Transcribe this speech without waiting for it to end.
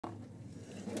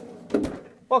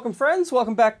Welcome friends,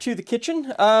 welcome back to the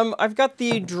kitchen. I've got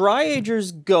the dry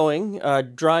agers going,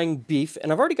 drying beef, and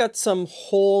I've already got some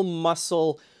whole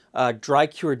muscle dry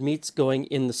cured meats going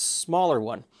in the smaller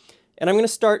one. And I'm going to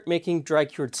start making dry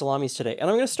cured salamis today. And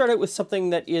I'm going to start out with something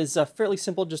that is fairly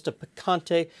simple, just a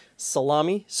picante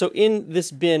salami. So in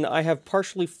this bin I have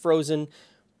partially frozen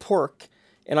pork,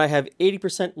 and I have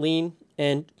 80% lean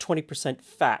and 20%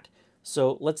 fat.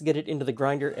 So let's get it into the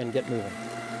grinder and get moving.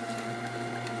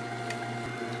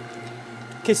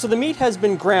 Okay, so the meat has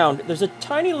been ground. There's a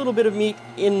tiny little bit of meat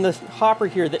in the hopper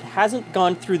here that hasn't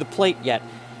gone through the plate yet.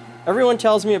 Everyone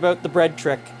tells me about the bread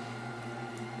trick.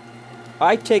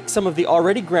 I take some of the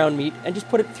already ground meat and just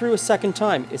put it through a second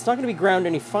time. It's not going to be ground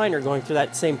any finer going through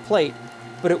that same plate,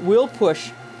 but it will push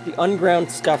the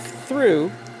unground stuff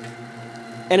through,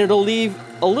 and it'll leave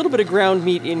a little bit of ground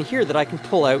meat in here that I can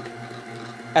pull out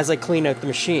as I clean out the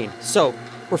machine. So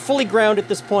we're fully ground at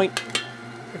this point.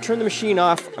 I turn the machine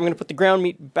off. I'm going to put the ground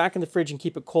meat back in the fridge and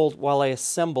keep it cold while I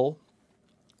assemble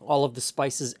all of the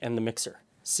spices and the mixer.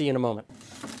 See you in a moment.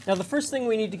 Now the first thing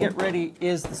we need to get ready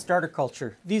is the starter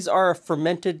culture. These are a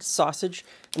fermented sausage,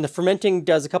 and the fermenting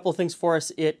does a couple of things for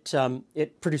us. It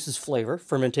produces flavor.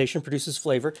 Fermentation produces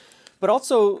flavor, but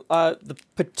also the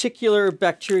particular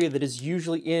bacteria that is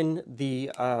usually in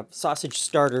the sausage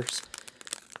starters,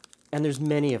 and there's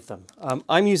many of them.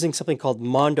 I'm using something called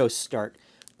Mondo Start,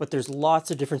 but there's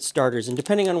lots of different starters, and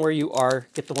depending on where you are,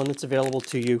 get the one that's available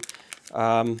to you.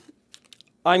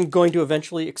 I'm going to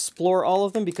eventually explore all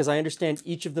of them because I understand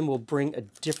each of them will bring a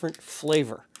different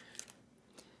flavor.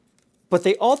 But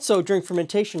they also, during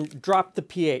fermentation, drop the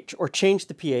pH or change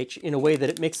the pH in a way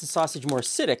that it makes the sausage more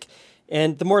acidic.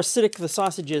 And the more acidic the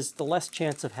sausage is, the less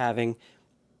chance of having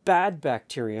bad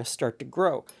bacteria start to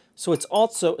grow. So it's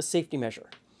also a safety measure.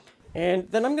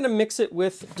 And then I'm going to mix it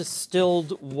with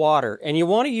distilled water. And you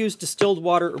want to use distilled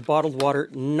water or bottled water,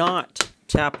 not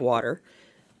tap water.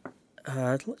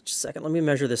 Just a second, let me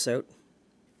measure this out.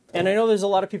 And I know there's a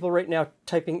lot of people right now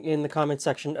typing in the comment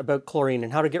section about chlorine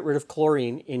and how to get rid of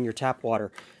chlorine in your tap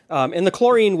water. And the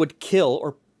chlorine would kill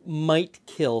or might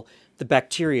kill the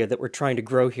bacteria that we're trying to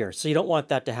grow here. So you don't want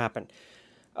that to happen.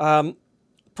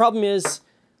 Problem is,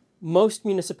 most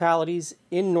municipalities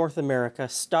in North America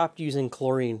stopped using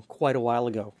chlorine quite a while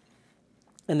ago.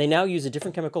 And they now use a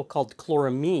different chemical called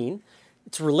chloramine.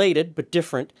 It's related, but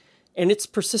different. And it's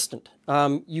persistent.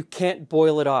 You can't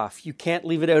boil it off. You can't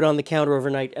leave it out on the counter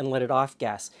overnight and let it off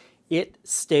gas. It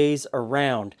stays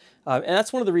around. And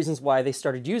that's one of the reasons why they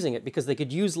started using it, because they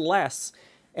could use less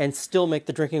and still make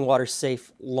the drinking water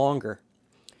safe longer.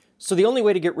 So the only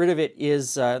way to get rid of it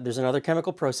is, there's another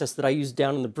chemical process that I use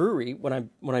down in the brewery when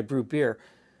I brew beer.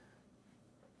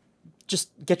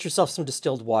 Just get yourself some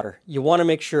distilled water. You want to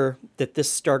make sure that this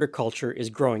starter culture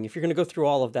is growing if you're going to go through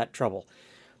all of that trouble.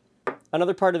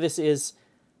 Another part of this is,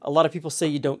 a lot of people say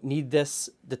you don't need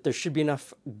this, that there should be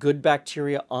enough good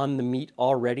bacteria on the meat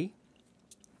already,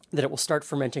 that it will start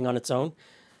fermenting on its own.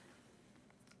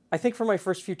 I think for my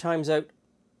first few times out,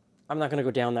 I'm not going to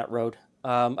go down that road.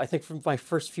 I think for my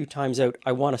first few times out,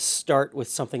 I want to start with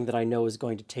something that I know is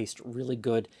going to taste really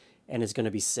good and is going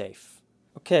to be safe.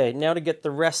 Okay, now to get the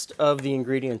rest of the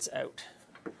ingredients out.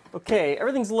 Okay,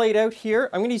 everything's laid out here.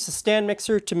 I'm going to use a stand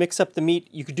mixer to mix up the meat.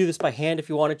 You could do this by hand if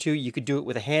you wanted to. You could do it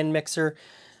with a hand mixer.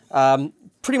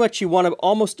 Pretty much you want to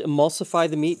almost emulsify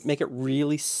the meat, make it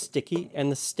really sticky,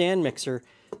 and the stand mixer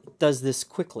does this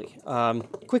quickly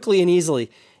and easily.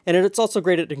 And it's also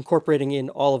great at incorporating in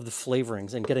all of the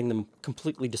flavorings and getting them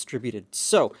completely distributed.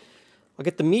 So I'll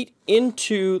get the meat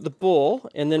into the bowl,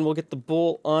 and then we'll get the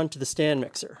bowl onto the stand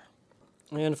mixer.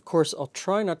 And of course, I'll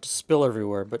try not to spill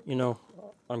everywhere, but you know,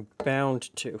 I'm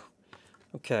bound to.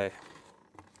 Okay.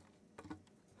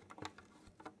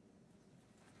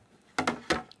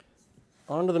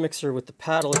 Onto the mixer with the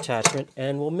paddle attachment,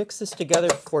 and we'll mix this together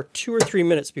for 2 or 3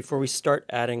 minutes before we start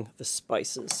adding the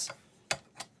spices.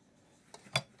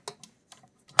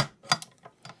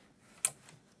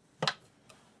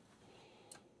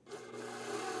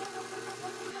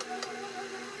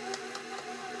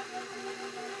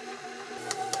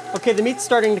 Okay, the meat's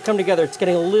starting to come together. It's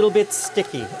getting a little bit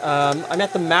sticky. I'm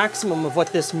at the maximum of what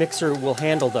this mixer will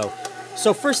handle though.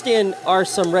 So first in are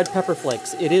some red pepper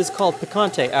flakes. It is called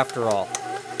picante after all.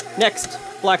 Next,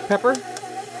 black pepper.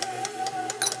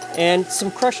 And some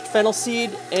crushed fennel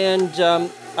seed, and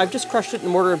I've just crushed it in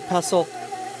a mortar and pestle.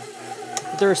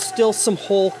 There are still some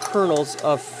whole kernels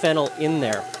of fennel in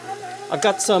there. I've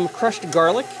got some crushed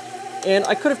garlic, and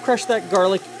I could have crushed that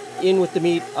garlic in with the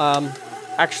meat,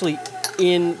 actually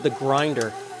in the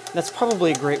grinder. That's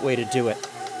probably a great way to do it.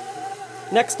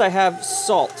 Next I have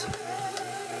salt.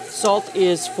 Salt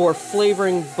is for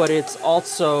flavoring, but it's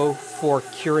also for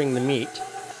curing the meat.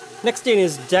 Next in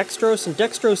is dextrose, and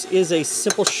dextrose is a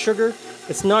simple sugar.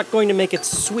 It's not going to make it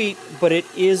sweet, but it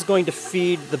is going to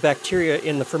feed the bacteria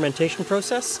in the fermentation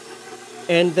process.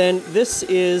 And then this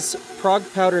is prog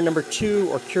powder number 2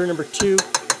 or cure number 2.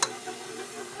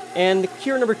 And the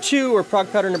cure number 2 or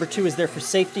prog powder number 2 is there for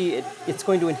safety. It's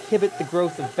going to inhibit the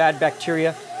growth of bad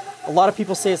bacteria. A lot of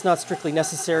people say it's not strictly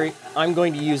necessary. I'm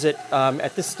going to use it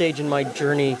at this stage in my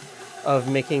journey of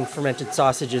making fermented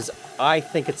sausages. I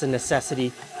think it's a necessity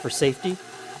for safety.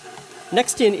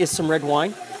 Next in is some red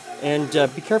wine, and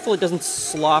be careful it doesn't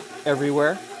slop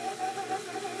everywhere.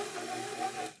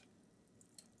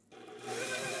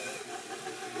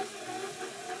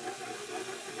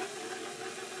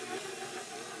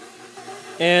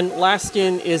 And last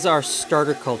in is our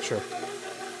starter culture.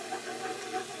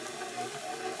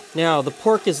 Now, the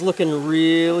pork is looking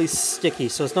really sticky,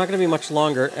 so it's not going to be much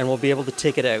longer, and we'll be able to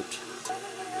take it out.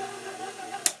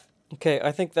 Okay,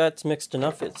 I think that's mixed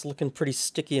enough. It's looking pretty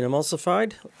sticky and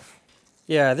emulsified.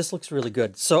 Yeah, this looks really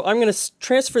good. So I'm going to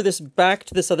transfer this back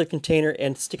to this other container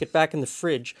and stick it back in the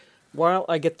fridge while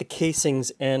I get the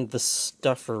casings and the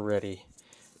stuffer ready.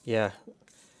 Yeah.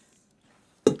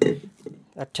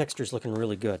 That texture's looking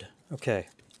really good. Okay.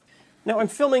 Now I'm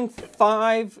filming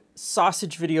 5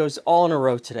 sausage videos all in a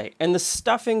row today, and the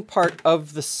stuffing part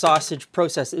of the sausage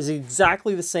process is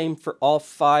exactly the same for all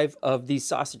 5 of these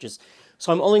sausages.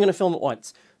 So I'm only going to film it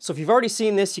once. So if you've already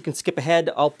seen this, you can skip ahead.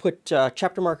 I'll put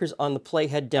chapter markers on the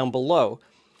playhead down below.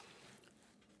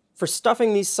 For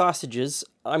stuffing these sausages,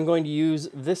 I'm going to use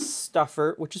this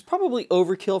stuffer, which is probably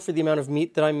overkill for the amount of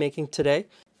meat that I'm making today.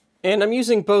 And I'm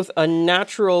using both a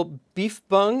natural beef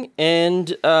bung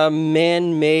and a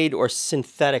man-made or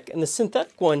synthetic. And the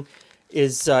synthetic one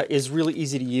is really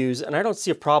easy to use, and I don't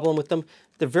see a problem with them.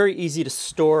 They're very easy to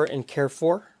store and care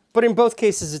for. But in both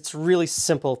cases, it's really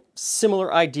simple.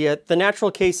 Similar idea. The natural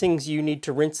casings, you need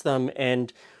to rinse them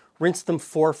and rinse them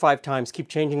 4 or 5 times. Keep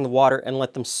changing the water and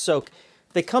let them soak.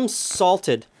 They come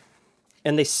salted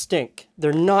and they stink.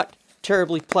 They're not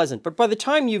terribly pleasant, but by the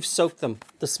time you've soaked them,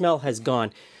 the smell has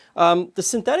gone. The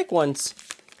synthetic ones,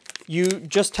 you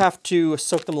just have to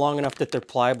soak them long enough that they're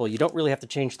pliable. You don't really have to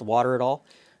change the water at all.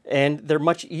 And they're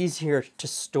much easier to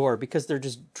store because they're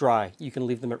just dry. You can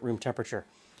leave them at room temperature.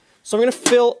 So I'm going to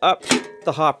fill up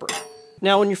the hopper.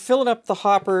 Now when you're filling up the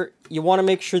hopper, you want to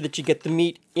make sure that you get the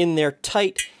meat in there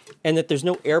tight and that there's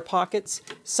no air pockets.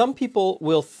 Some people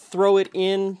will throw it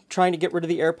in trying to get rid of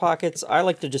the air pockets. I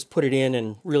like to just put it in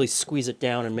and really squeeze it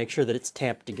down and make sure that it's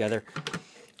tamped together.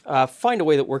 Find a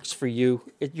way that works for you.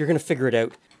 You're going to figure it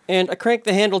out. And I crank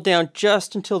the handle down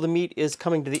just until the meat is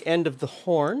coming to the end of the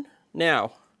horn.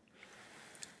 Now,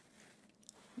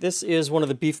 this is one of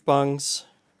the beef bungs.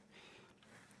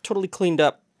 Totally cleaned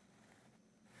up.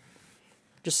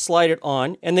 Just slide it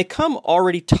on. And they come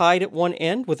already tied at one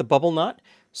end with a bubble knot.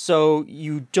 So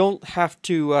you don't have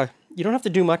to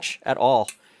do much at all.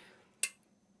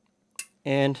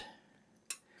 And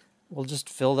we'll just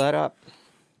fill that up.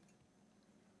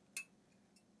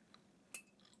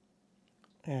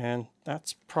 And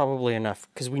that's probably enough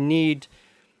because we need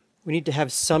to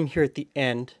have some here at the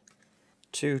end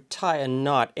to tie a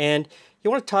knot. And you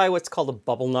want to tie what's called a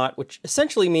bubble knot, which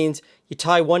essentially means you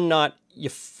tie one knot, you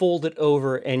fold it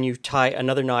over, and you tie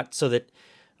another knot so that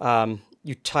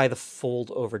you tie the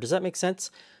fold over. Does that make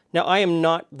sense? Now, I am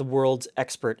not the world's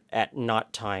expert at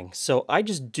knot tying, so I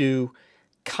just do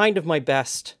kind of my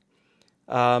best.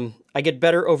 I get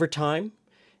better over time,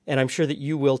 and I'm sure that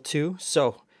you will too.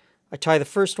 So I tie the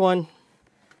first one,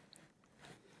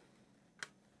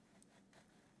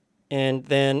 and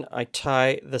then I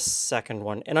tie the second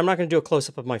one. And I'm not going to do a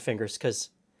close-up of my fingers because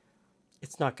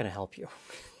it's not going to help you.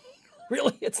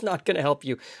 Really, it's not going to help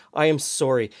you. I am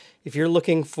sorry. If you're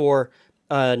looking for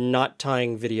a knot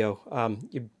tying video,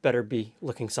 you better be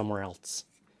looking somewhere else.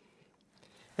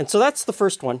 And so that's the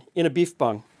first one in a beef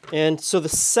bung. And so the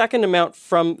second amount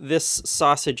from this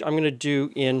sausage, I'm going to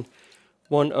do in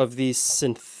one of these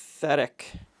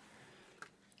synthetic.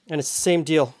 And it's the same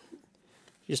deal.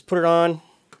 You just put it on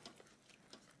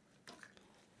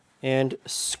and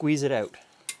squeeze it out.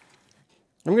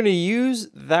 I'm going to use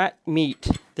that meat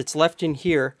that's left in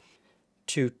here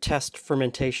to test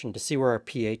fermentation to see where our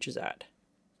pH is at.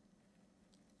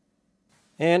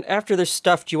 And after they're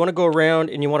stuffed, you want to go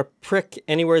around and you want to prick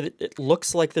anywhere that it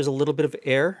looks like there's a little bit of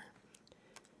air.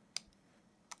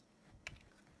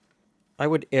 I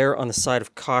would err on the side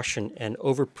of caution and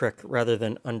over prick rather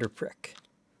than under prick.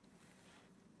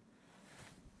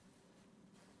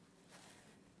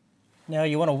 Now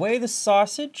you want to weigh the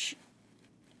sausage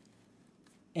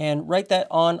and write that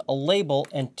on a label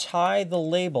and tie the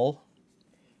label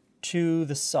to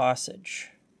the sausage,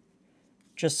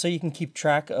 just so you can keep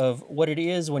track of what it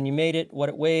is, when you made it, what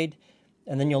it weighed,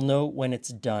 and then you'll know when it's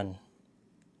done.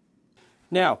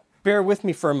 Now, bear with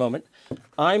me for a moment.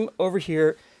 I'm over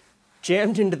here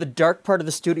jammed into the dark part of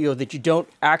the studio that you don't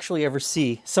actually ever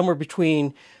see, somewhere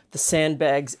between the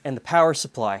sandbags and the power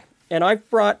supply. And I've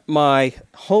brought my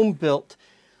home-built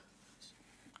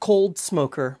cold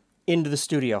smoker into the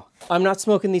studio. I'm not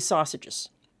smoking these sausages.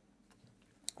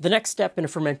 The next step in a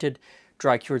fermented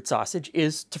dry cured sausage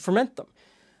is to ferment them.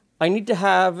 I need to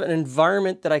have an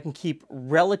environment that I can keep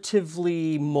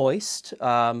relatively moist,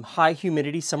 high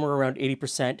humidity, somewhere around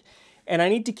 80%, and I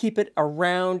need to keep it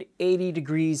around 80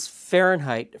 degrees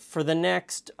Fahrenheit for the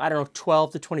next, I don't know,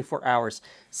 12 to 24 hours.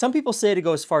 Some people say to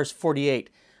go as far as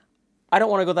 48. I don't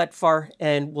want to go that far,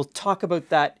 and we'll talk about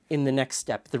that in the next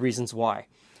step, the reasons why.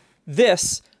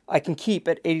 This I can keep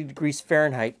at 80 degrees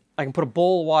Fahrenheit. I can put a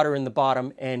bowl of water in the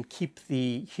bottom and keep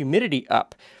the humidity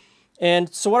up.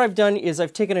 And so what I've done is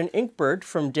I've taken an Inkbird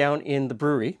from down in the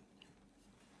brewery,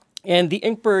 and the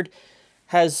Inkbird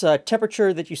has a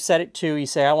temperature that you set it to. You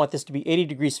say, I want this to be 80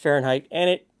 degrees Fahrenheit, and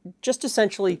it just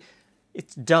essentially,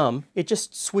 it's dumb, it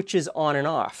just switches on and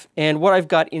off. And what I've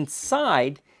got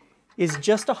inside is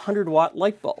just a 100-watt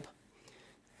light bulb.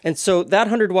 And so that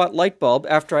 100-watt light bulb,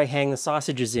 after I hang the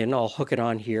sausages in, I'll hook it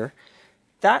on here,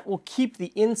 that will keep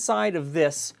the inside of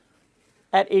this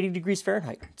at 80 degrees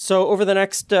Fahrenheit. So over the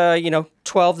next,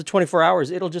 12 to 24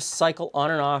 hours, it'll just cycle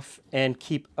on and off and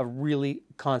keep a really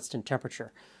constant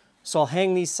temperature. So I'll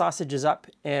hang these sausages up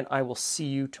and I will see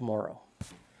you tomorrow.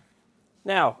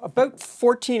 Now, about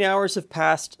 14 hours have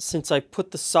passed since I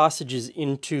put the sausages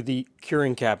into the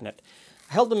curing cabinet.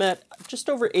 I held them at just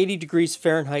over 80 degrees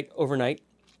Fahrenheit overnight.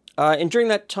 And during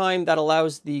that time, that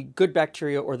allows the good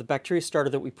bacteria, or the bacteria starter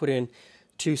that we put in,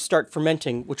 to start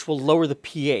fermenting, which will lower the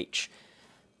pH.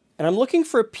 And I'm looking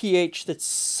for a pH that's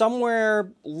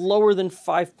somewhere lower than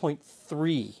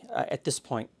 5.3 at this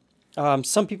point.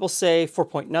 Some people say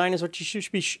 4.9 is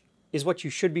what you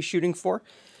should be shooting for.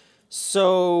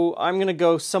 So I'm going to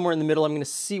go somewhere in the middle. I'm going to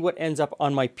see what ends up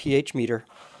on my pH meter.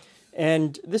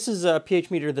 And this is a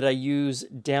pH meter that I use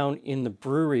down in the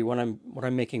brewery when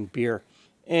I'm making beer.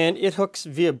 And it hooks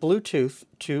via Bluetooth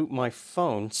to my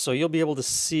phone, so you'll be able to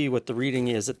see what the reading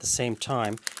is at the same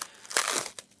time.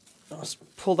 I'll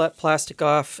just pull that plastic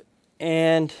off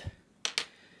and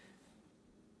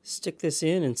stick this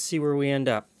in and see where we end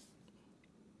up.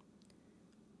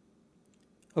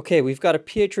 Okay, we've got a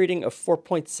pH reading of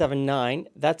 4.79.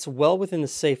 That's well within the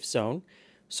safe zone.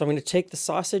 So I'm going to take the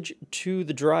sausage to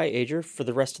the dry ager for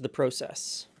the rest of the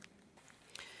process.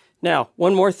 Now,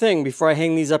 one more thing before I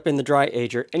hang these up in the dry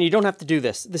ager, and you don't have to do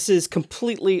this. This is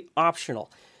completely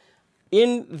optional.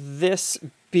 In this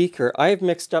beaker, I have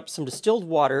mixed up some distilled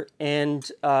water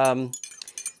and a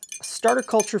starter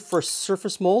culture for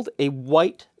surface mold, a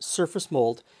white surface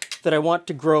mold that I want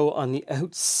to grow on the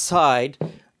outside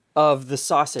of the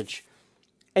sausage.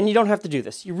 And you don't have to do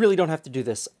this. You really don't have to do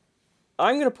this.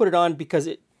 I'm going to put it on because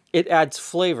it adds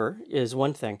flavor, is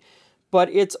one thing.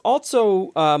 But it's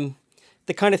also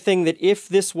the kind of thing that if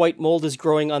this white mold is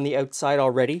growing on the outside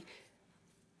already,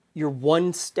 you're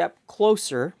one step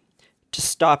closer to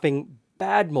stopping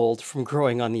bad mold from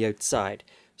growing on the outside.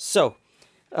 So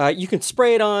you can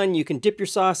spray it on, you can dip your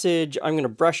sausage, I'm going to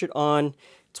brush it on.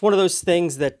 It's one of those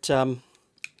things that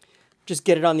just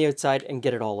get it on the outside and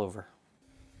get it all over.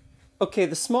 Okay,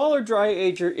 the smaller dry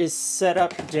ager is set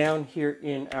up down here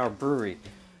in our brewery.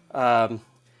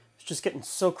 It's just getting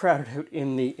so crowded out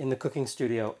in the cooking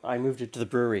studio, I moved it to the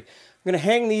brewery. I'm going to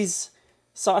hang these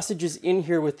sausages in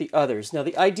here with the others. Now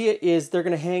the idea is they're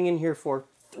going to hang in here for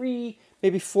 3,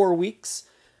 maybe 4 weeks.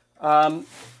 The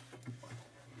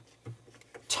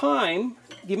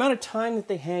amount of time that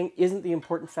they hang isn't the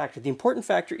important factor. The important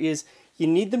factor is you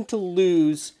need them to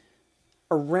lose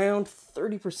around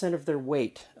 30% of their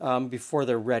weight before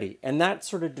they're ready. And that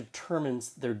sort of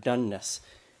determines their doneness.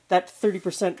 That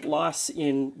 30% loss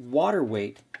in water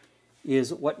weight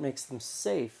is what makes them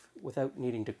safe without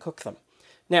needing to cook them.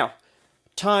 Now,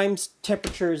 times,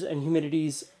 temperatures, and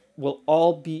humidities will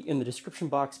all be in the description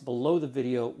box below the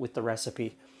video with the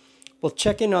recipe. We'll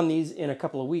check in on these in a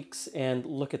couple of weeks and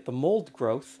look at the mold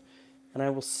growth, and I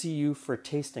will see you for a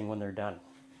tasting when they're done.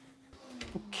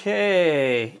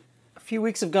 Okay, a few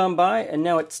weeks have gone by, and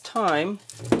now it's time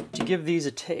to give these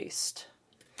a taste.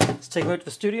 Let's take them out to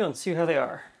the studio and see how they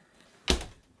are.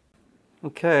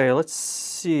 Okay, let's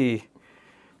see.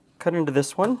 Cut into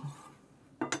this one.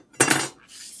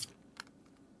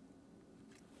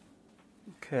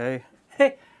 Okay.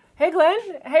 Hey, Hey, Glenn.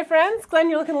 Hey, friends. Glenn,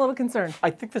 you're looking a little concerned. I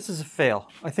think this is a fail.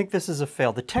 I think this is a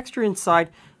fail. The texture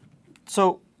inside,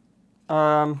 so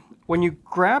when you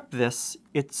grab this,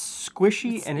 it's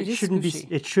squishy and it shouldn't be.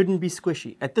 It shouldn't be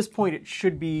squishy. At this point, it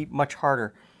should be much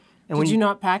harder. And Did you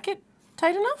not pack it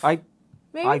tight enough?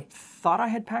 I thought I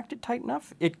had packed it tight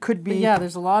enough. It could be. But yeah,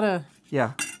 there's a lot of.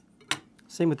 Yeah.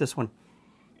 Same with this one.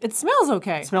 It smells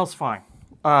okay. It smells fine,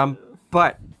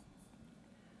 but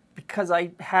because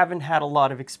I haven't had a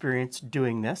lot of experience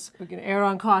doing this, we're gonna err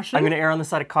on caution. I'm gonna err on the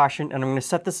side of caution, and I'm gonna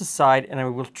set this aside, and I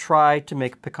will try to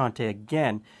make picante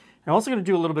again. And I'm also gonna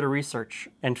do a little bit of research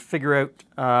and figure out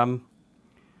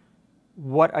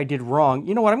what I did wrong.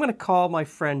 You know what? I'm gonna call my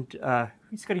friend.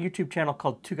 He's got a YouTube channel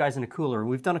called Two Guys in a Cooler, and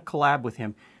we've done a collab with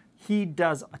him. He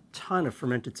does a ton of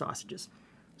fermented sausages.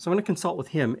 So I'm going to consult with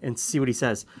him and see what he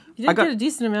says. You did get a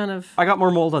decent amount of... I got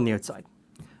more mold on the outside.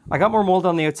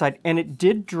 And it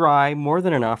did dry more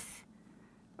than enough.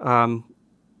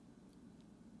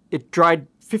 It dried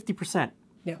 50%.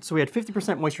 Yeah. So we had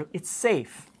 50% moisture. It's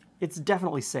safe. It's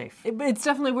definitely safe. It's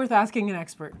definitely worth asking an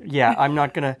expert. Yeah, I'm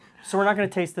not going to... So we're not going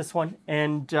to taste this one.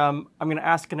 And I'm going to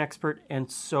ask an expert.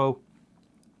 And so...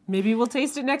 Maybe we'll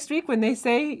taste it next week when they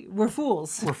say we're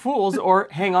fools. We're fools, or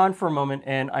hang on for a moment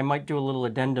and I might do a little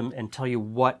addendum and tell you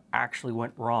what actually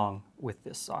went wrong with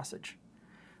this sausage.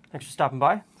 Thanks for stopping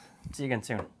by. See you again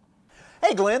soon.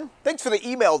 Hey Glenn, thanks for the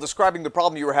email describing the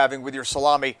problem you were having with your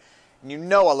salami. And you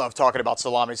know I love talking about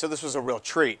salami, so this was a real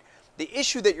treat. The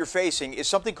issue that you're facing is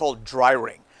something called dry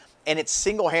ring, and it's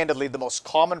single-handedly the most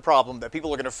common problem that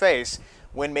people are going to face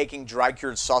when making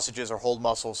dry-cured sausages or whole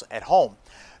muscles at home.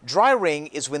 Dry ring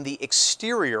is when the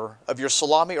exterior of your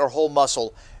salami or whole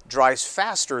muscle dries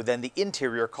faster than the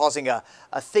interior, causing a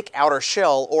thick outer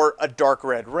shell or a dark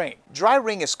red ring. Dry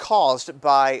ring is caused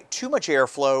by too much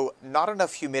airflow, not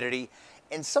enough humidity,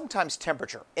 and sometimes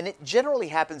temperature. And it generally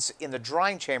happens in the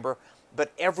drying chamber,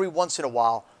 but every once in a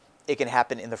while it can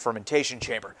happen in the fermentation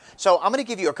chamber. So I'm going to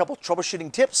give you a couple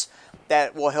troubleshooting tips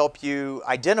that will help you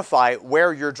identify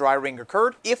where your dry ring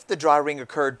occurred. If the dry ring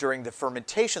occurred during the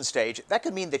fermentation stage, that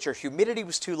could mean that your humidity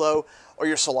was too low or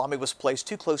your salami was placed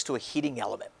too close to a heating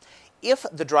element. If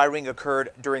the dry ring occurred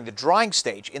during the drying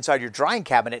stage inside your drying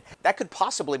cabinet, that could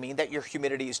possibly mean that your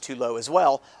humidity is too low as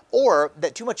well, or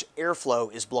that too much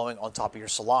airflow is blowing on top of your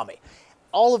salami.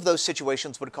 All of those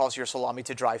situations would cause your salami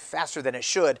to dry faster than it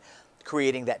should,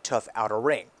 creating that tough outer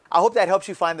ring. I hope that helps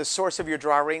you find the source of your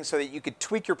dry ring so that you could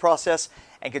tweak your process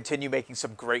and continue making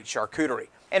some great charcuterie.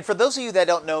 And for those of you that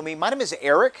don't know me, my name is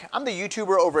Eric. I'm the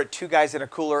YouTuber over at Two Guys in a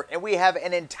Cooler, and we have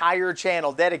an entire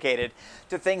channel dedicated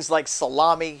to things like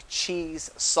salami,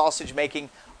 cheese, sausage making,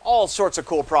 all sorts of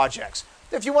cool projects.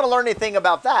 If you want to learn anything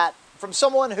about that from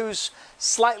someone who's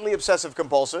slightly obsessive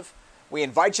compulsive, we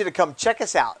invite you to come check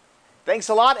us out. Thanks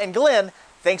a lot, and Glenn,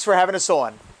 thanks for having us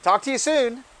on. Talk to you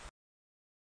soon.